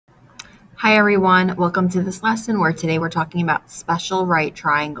Hi everyone, welcome to this lesson where today we're talking about special right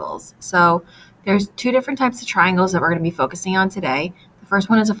triangles. So there's two different types of triangles that we're going to be focusing on today. The first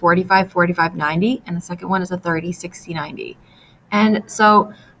one is a 45-45-90 and the second one is a 30-60-90. And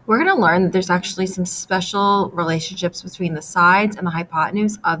so we're going to learn that there's actually some special relationships between the sides and the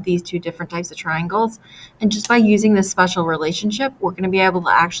hypotenuse of these two different types of triangles. And just by using this special relationship, we're going to be able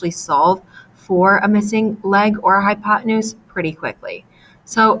to actually solve for a missing leg or a hypotenuse pretty quickly.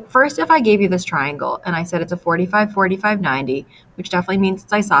 So first, if I gave you this triangle and I said it's a 45-45-90, which definitely means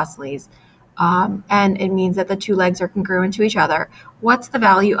it's isosceles, and it means that the two legs are congruent to each other, what's the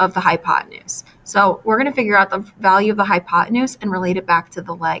value of the hypotenuse? So we're going to figure out the value of the hypotenuse and relate it back to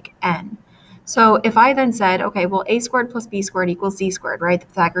the leg n. So if I then said, okay, well, a squared plus b squared equals c squared, right? The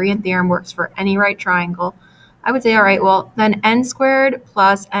Pythagorean theorem works for any right triangle. I would say, all right, well, then n squared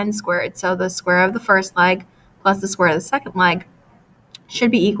plus n squared, so the square of the first leg plus the square of the second leg, should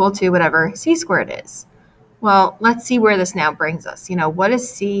be equal to whatever c squared is. Well, let's see where this now brings us. What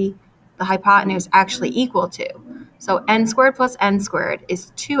is c, the hypotenuse, actually equal to? So n squared plus n squared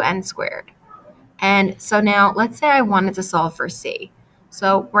is 2n squared. And so now let's say I wanted to solve for c.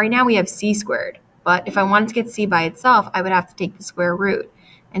 So right now we have c squared, but if I wanted to get c by itself, I would have to take the square root.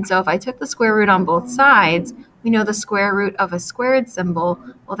 And so if I took the square root on both sides, we know the square root of a squared symbol,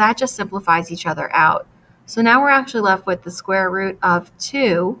 well, that just simplifies each other out. So now we're actually left with the square root of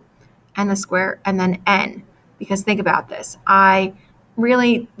 2 and then n. Because think about this. The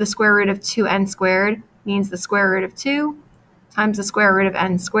square root of 2n squared means the square root of 2 times the square root of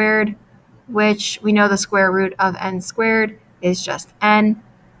n squared, which we know the square root of n squared is just n.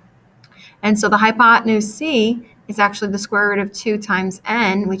 And so the hypotenuse c is actually the square root of 2 times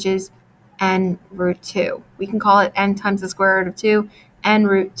n, which is n root 2. We can call it n times the square root of 2, n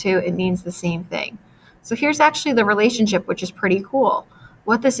root 2. It means the same thing. So here's actually the relationship, which is pretty cool.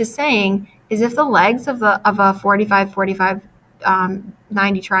 What this is saying is if the legs of a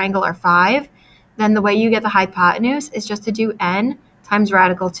 45-45-90 triangle are 5, then the way you get the hypotenuse is just to do n times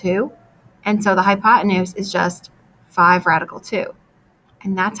radical 2. And so the hypotenuse is just 5 radical 2.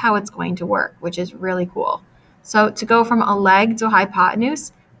 And that's how it's going to work, which is really cool. So to go from a leg to a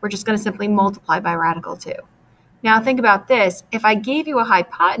hypotenuse, we're just going to simply multiply by radical 2. Now think about this. If I gave you a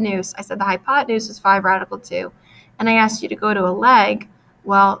hypotenuse, I said the hypotenuse is 5 radical 2, and I asked you to go to a leg,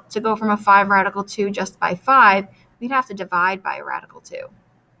 well, to go from a 5 radical 2 just by 5, we'd have to divide by a radical 2.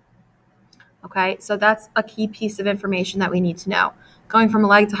 Okay, so that's a key piece of information that we need to know. Going from a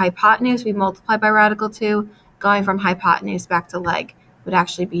leg to hypotenuse, we multiply by radical 2. Going from hypotenuse back to leg would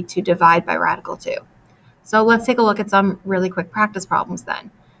actually be to divide by radical 2. So let's take a look at some really quick practice problems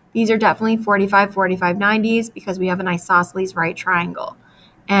then. These are definitely 45-45-90s because we have an isosceles right triangle.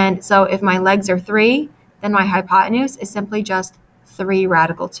 And so if my legs are 3, then my hypotenuse is simply just 3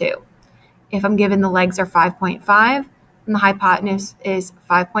 radical 2. If I'm given the legs are 5.5, then the hypotenuse is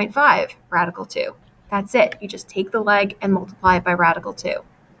 5.5 radical 2. That's it. You just take the leg and multiply it by radical 2.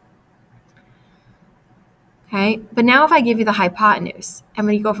 Okay, but now if I give you the hypotenuse, and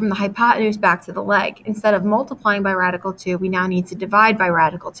when you go from the hypotenuse back to the leg, instead of multiplying by radical 2, we now need to divide by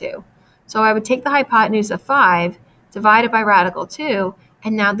radical 2. So I would take the hypotenuse of 5, divide it by radical 2,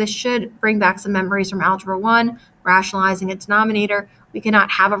 and now this should bring back some memories from Algebra 1, rationalizing a denominator. We cannot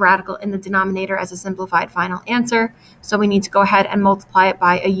have a radical in the denominator as a simplified final answer, so we need to go ahead and multiply it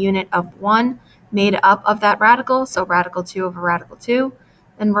by a unit of 1 made up of that radical, so radical 2 over radical 2.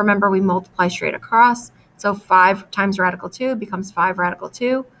 Then remember, we multiply straight across. So 5 times radical 2 becomes 5 radical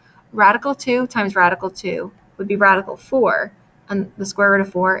 2. Radical 2 times radical 2 would be radical 4, and the square root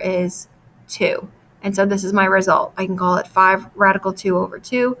of 4 is 2. And so this is my result. I can call it 5 radical 2 over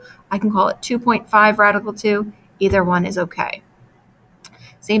 2. I can call it 2.5 radical 2. Either one is okay.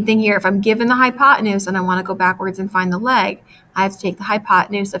 Same thing here. If I'm given the hypotenuse and I want to go backwards and find the leg, I have to take the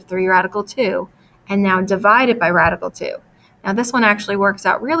hypotenuse of 3 radical 2 and now divide it by radical 2. Now this one actually works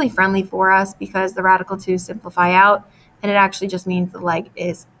out really friendly for us because the radical 2 simplify out, and it actually just means the leg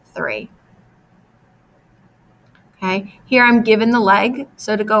is 3. Okay, here I'm given the leg,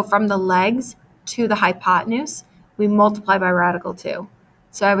 so to go from the legs to the hypotenuse, we multiply by radical 2.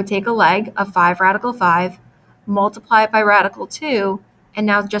 So I would take a leg of 5 radical 5, multiply it by radical 2, and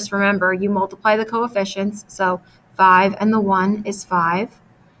now just remember, you multiply the coefficients, so 5 and the 1 is 5,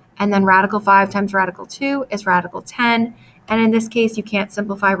 and then radical 5 times radical 2 is radical 10, and in this case, you can't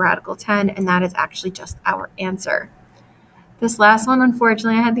simplify radical 10, and that is actually just our answer. This last one,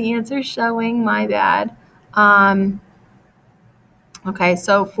 unfortunately, I had the answer showing, my bad. Okay,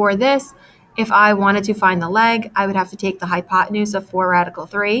 so for this, if I wanted to find the leg, I would have to take the hypotenuse of 4 radical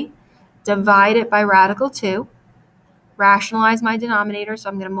 3, divide it by radical 2. rationalize my denominator, so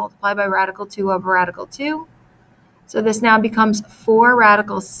I'm going to multiply by radical 2 over radical 2. So this now becomes 4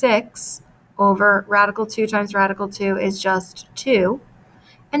 radical 6 over radical 2 times radical 2 is just 2.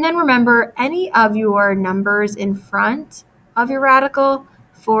 And then remember, any of your numbers in front of your radical,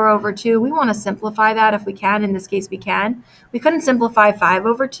 4 over 2, we want to simplify that if we can. In this case, we can. We couldn't simplify 5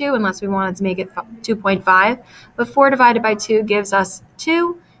 over 2 unless we wanted to make it 2.5, but 4 divided by 2 gives us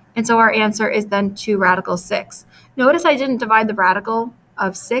 2, and so our answer is then 2 radical 6. Notice I didn't divide the radical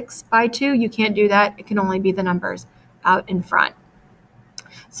of 6 by 2. You can't do that. It can only be the numbers out in front.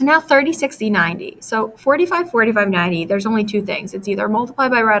 So now 30, 60, 90. So 45, 45, 90, there's only two things. It's either multiply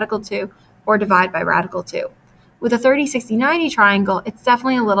by radical 2 or divide by radical 2. With a 30, 60, 90 triangle, it's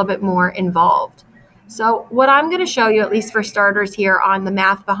definitely a little bit more involved. So what I'm going to show you, at least for starters here, on the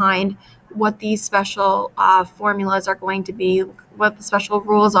math behind what these special formulas are going to be, what the special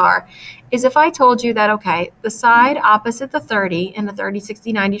rules are, is if I told you that, okay, the side opposite the 30 in the 30,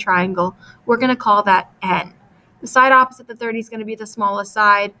 60, 90 triangle, we're going to call that n. The side opposite the 30 is going to be the smallest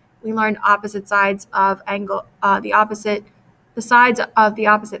side. We learned opposite sides of angle, the sides of the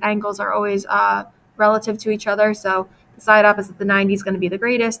opposite angles are always relative to each other. So the side opposite the 90 is going to be the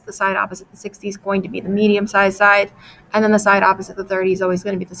greatest. The side opposite the 60 is going to be the medium-sized side. And then the side opposite the 30 is always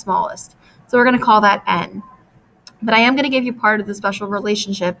going to be the smallest. So we're going to call that n. But I am going to give you part of the special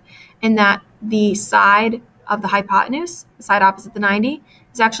relationship in that the side of the hypotenuse, the side opposite the 90,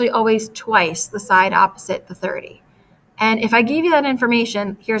 is actually always twice the side opposite the 30. And if I gave you that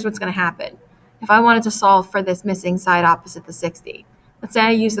information, here's what's going to happen. If I wanted to solve for this missing side opposite the 60, let's say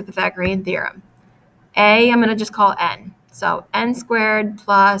I use the Pythagorean theorem. A, I'm going to just call n. So n squared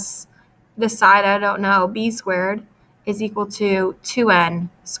plus this side, I don't know, b squared, is equal to 2n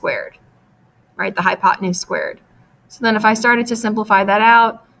squared, right? The hypotenuse squared. So then if I started to simplify that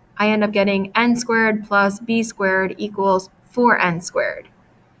out, I end up getting n squared plus b squared equals 4n squared.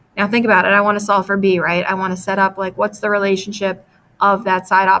 Now think about it. I want to solve for b, right? I want to set up, like, what's the relationship of that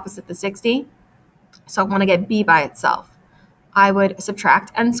side opposite the 60? So I want to get b by itself. I would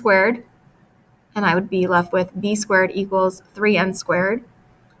subtract n squared, and I would be left with b squared equals 3n squared.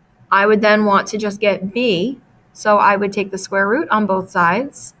 I would then want to just get b, so I would take the square root on both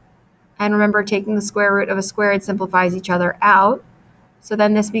sides. And remember, taking the square root of a squared simplifies each other out. So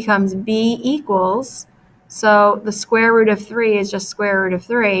then this becomes b equals, so the square root of 3 is just square root of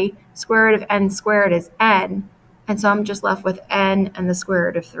 3. Square root of n squared is n. And so I'm just left with n and the square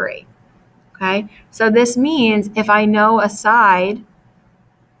root of 3. Okay? So this means if I know a side,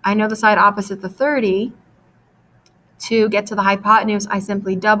 I know the side opposite the 30. To get to the hypotenuse, I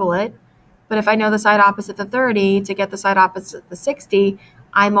simply double it. But if I know the side opposite the 30, to get the side opposite the 60,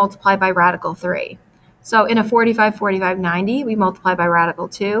 I multiply by radical 3. So in a 45, 45, 90, we multiply by radical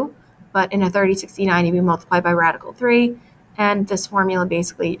 2. But in a 30, 60, 90, we multiply by radical 3. And this formula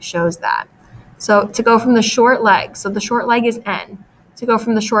basically shows that. So to go from the short leg, so the short leg is n. To go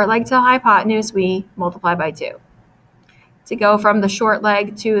from the short leg to the hypotenuse, we multiply by 2. To go from the short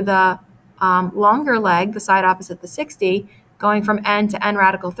leg to the longer leg, the side opposite the 60, going from n to n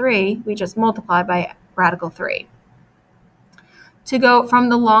radical 3, we just multiply by radical 3. To go from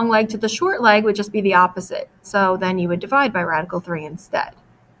the long leg to the short leg would just be the opposite. So then you would divide by radical 3 instead.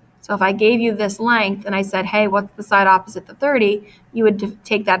 So if I gave you this length and I said, hey, what's the side opposite the 30? You would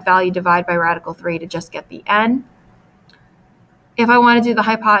take that value, divide by radical 3 to just get the n. If I want to do the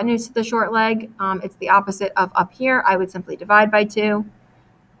hypotenuse to the short leg, it's the opposite of up here. I would simply divide by 2.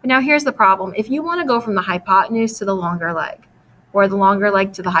 But now here's the problem. If you want to go from the hypotenuse to the longer leg, or the longer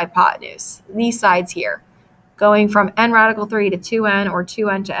leg to the hypotenuse, these sides here, going from n radical 3 to 2n or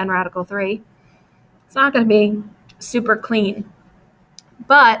 2n to n radical 3, it's not going to be super clean.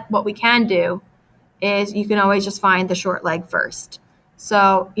 But what we can do is you can always just find the short leg first.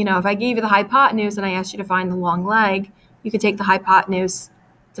 So, if I gave you the hypotenuse and I asked you to find the long leg, you could take the hypotenuse,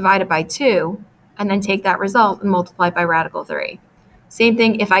 divide it by 2, and then take that result and multiply by radical 3. Same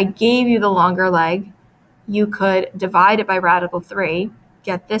thing, if I gave you the longer leg, you could divide it by radical 3,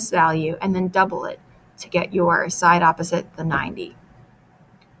 get this value, and then double it to get your side opposite the 90.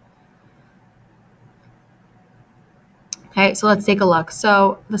 Okay, so let's take a look.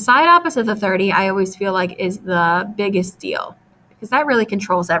 So the side opposite the 30, I always feel like is the biggest deal because that really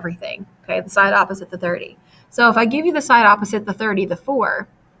controls everything, okay, the side opposite the 30. So if I give you the side opposite the 30, the 4,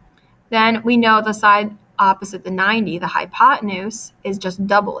 then we know the side opposite the 90, the hypotenuse, is just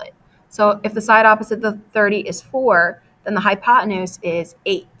double it. So if the side opposite the 30 is 4, then the hypotenuse is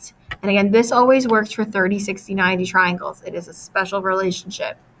 8. And again, this always works for 30, 60, 90 triangles. It is a special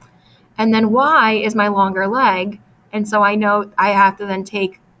relationship. And then y is my longer leg. And so I know I have to then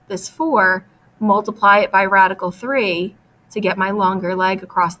take this 4, multiply it by radical 3 to get my longer leg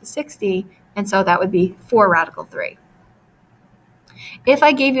across the 60, and so that would be 4 radical 3. If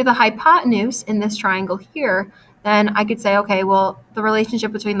I gave you the hypotenuse in this triangle here, then I could say, okay, well, the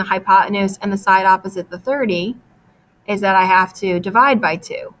relationship between the hypotenuse and the side opposite the 30 is that I have to divide by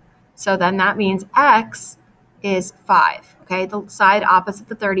 2. So then that means x is 5, okay? The side opposite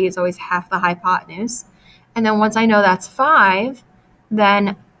the 30 is always half the hypotenuse. And then once I know that's 5,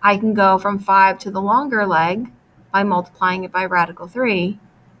 then I can go from 5 to the longer leg by multiplying it by radical 3.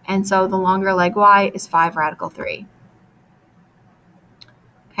 And so the longer leg y is 5 radical 3.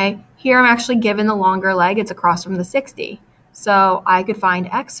 Okay, here I'm actually given the longer leg. It's across from the 60. So I could find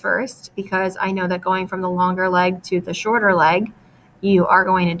x first because I know that going from the longer leg to the shorter leg, you are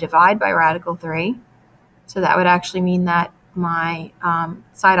going to divide by radical 3. So that would actually mean that my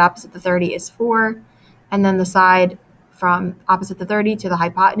side opposite the 30 is 4. And then the side from opposite the 30 to the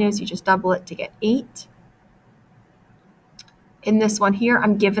hypotenuse, you just double it to get 8. In this one here,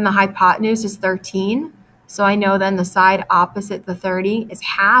 I'm given the hypotenuse is 13. So I know then the side opposite the 30 is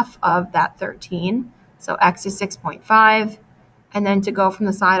half of that 13. So x is 6.5. And then to go from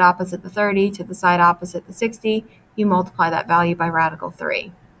the side opposite the 30 to the side opposite the 60, you multiply that value by radical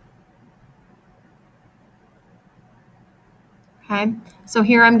 3. Okay, so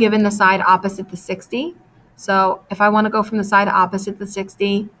here I'm given the side opposite the 60. So if I want to go from the side opposite the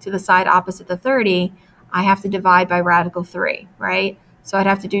 60 to the side opposite the 30, I have to divide by radical 3, right? So I'd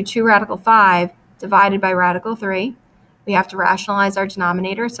have to do 2 radical 5 divided by radical 3. We have to rationalize our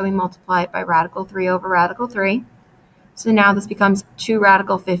denominator, so we multiply it by radical 3 over radical 3. So now this becomes 2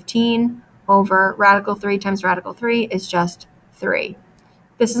 radical 15 over radical 3 times radical 3 is just 3.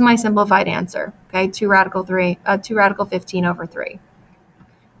 This is my simplified answer, okay? 2 radical 15 over 3.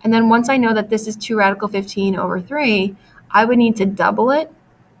 And then once I know that this is 2 radical 15 over 3, I would need to double it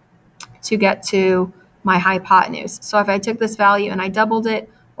to get to my hypotenuse. So if I took this value and I doubled it,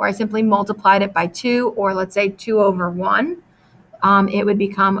 or I simply multiplied it by 2, or let's say 2 over 1, it would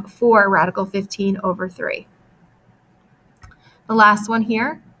become 4 radical 15 over 3. The last one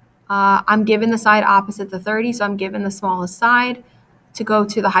here, I'm given the side opposite the 30, so I'm given the smallest side. To go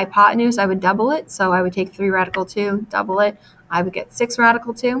to the hypotenuse, I would double it. So I would take 3 radical 2, double it. I would get 6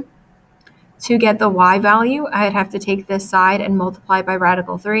 radical 2. To get the y value, I'd have to take this side and multiply by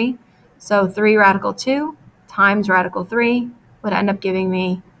radical 3. So 3 radical 2 times radical 3 would end up giving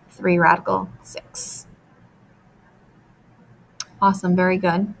me 3 radical 6. Awesome, very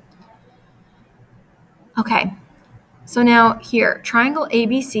good. Okay, so now here, triangle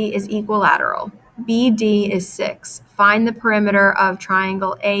ABC is equilateral. BD is 6. Find the perimeter of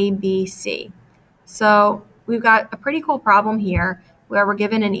triangle ABC. So we've got a pretty cool problem here where we're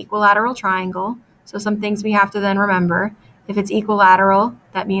given an equilateral triangle. So some things we have to then remember. If it's equilateral,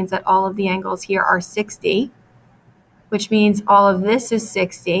 that means that all of the angles here are 60, which means all of this is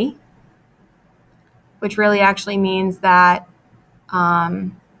 60, which really actually means that,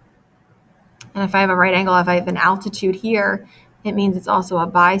 and if I have a right angle, if I have an altitude here, it means it's also a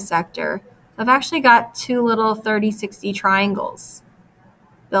bisector. So I've actually got 2 little 30-60 triangles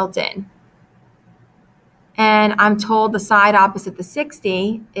built in. And I'm told the side opposite the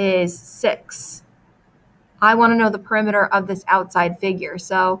 60 is 6. I want to know the perimeter of this outside figure.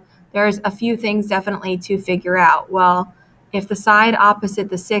 So there's a few things definitely to figure out. Well, if the side opposite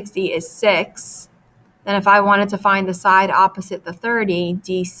the 60 is 6, then if I wanted to find the side opposite the 30,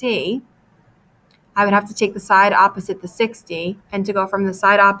 DC, I would have to take the side opposite the 60, and to go from the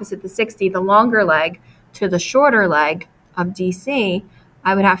side opposite the 60, the longer leg, to the shorter leg of DC,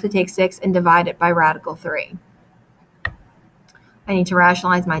 I would have to take 6 and divide it by radical 3. I need to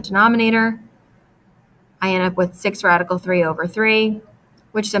rationalize my denominator. I end up with 6 radical 3 over 3,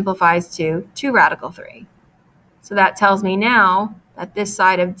 which simplifies to 2 radical 3. So that tells me now that this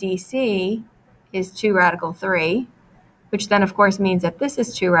side of DC is 2 radical 3, which then of course means that this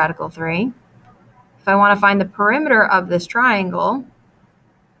is 2 radical 3. If I want to find the perimeter of this triangle,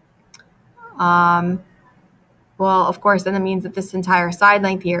 well, of course, then it means that this entire side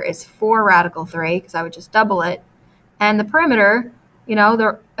length here is 4 radical 3, because I would just double it. And the perimeter, you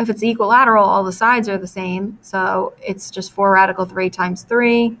know, if it's equilateral, all the sides are the same. So it's just 4 radical 3 times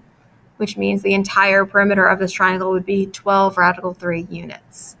 3, which means the entire perimeter of this triangle would be 12 radical 3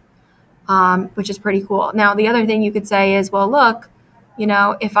 units, which is pretty cool. Now, the other thing you could say is, well, look, you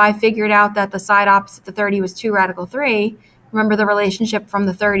know, if I figured out that the side opposite the 30 was 2 radical 3, remember the relationship from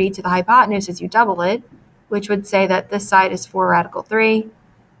the 30 to the hypotenuse is you double it, which would say that this side is 4 radical 3,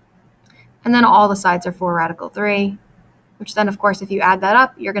 and then all the sides are 4 radical 3, which then, of course, if you add that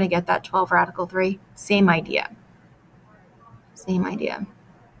up, you're going to get that 12 radical 3. Same idea. Same idea.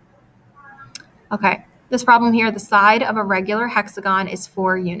 Okay, this problem here, the side of a regular hexagon is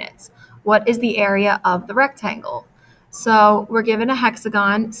 4 units. What is the area of the rectangle? So we're given a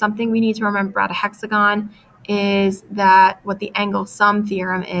hexagon. Something we need to remember about a hexagon is that what the angle sum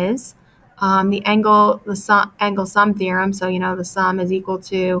theorem is. The angle sum theorem, so you know the sum is equal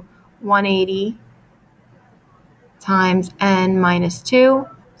to 180 times n minus 2.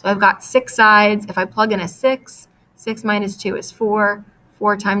 So I've got 6 sides. If I plug in a 6, 6 minus 2 is 4.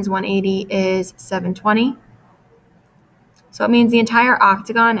 4 times 180 is 720. So it means the entire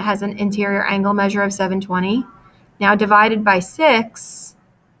octagon has an interior angle measure of 720. Now divided by 6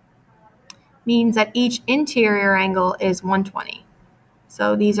 means that each interior angle is 120.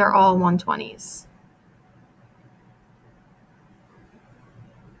 So these are all 120s.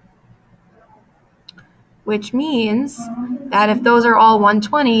 Which means that if those are all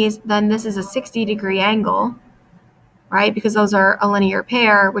 120s, then this is a 60-degree angle, right? Because those are a linear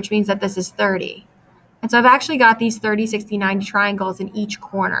pair, which means that this is 30. And so I've actually got these 30, 60, 90 triangles in each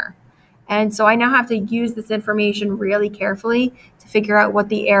corner. And so I now have to use this information really carefully to figure out what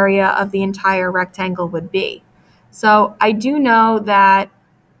the area of the entire rectangle would be. So I do know that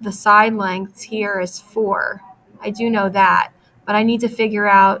the side lengths here is 4. I do know that. But I need to figure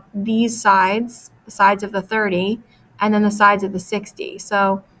out these sides, the sides of the 30, and then the sides of the 60.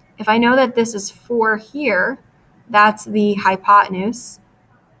 So if I know that this is 4 here, that's the hypotenuse.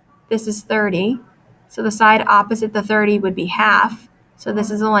 This is 30. So the side opposite the 30 would be half. So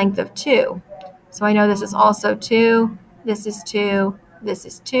this is a length of 2. So I know this is also 2, this is 2, this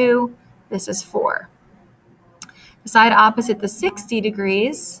is 2, this is 4. The side opposite the 60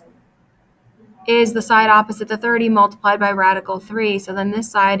 degrees is the side opposite the 30 multiplied by radical 3. So then this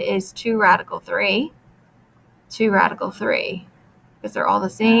side is 2 radical 3, 2 radical 3, because they're all the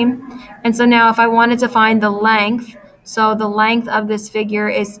same. And so now if I wanted to find the length, so the length of this figure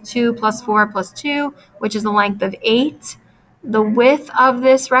is 2 plus 4 plus 2, which is the length of 8. The width of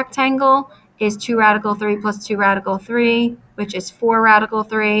this rectangle is 2 radical 3 plus 2 radical 3, which is 4 radical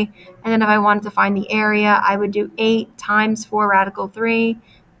 3. And then if I wanted to find the area, I would do 8 times 4 radical 3,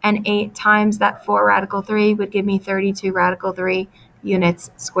 and 8 times that 4 radical 3 would give me 32 radical 3 units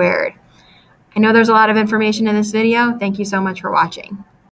squared. I know there's a lot of information in this video. Thank you so much for watching.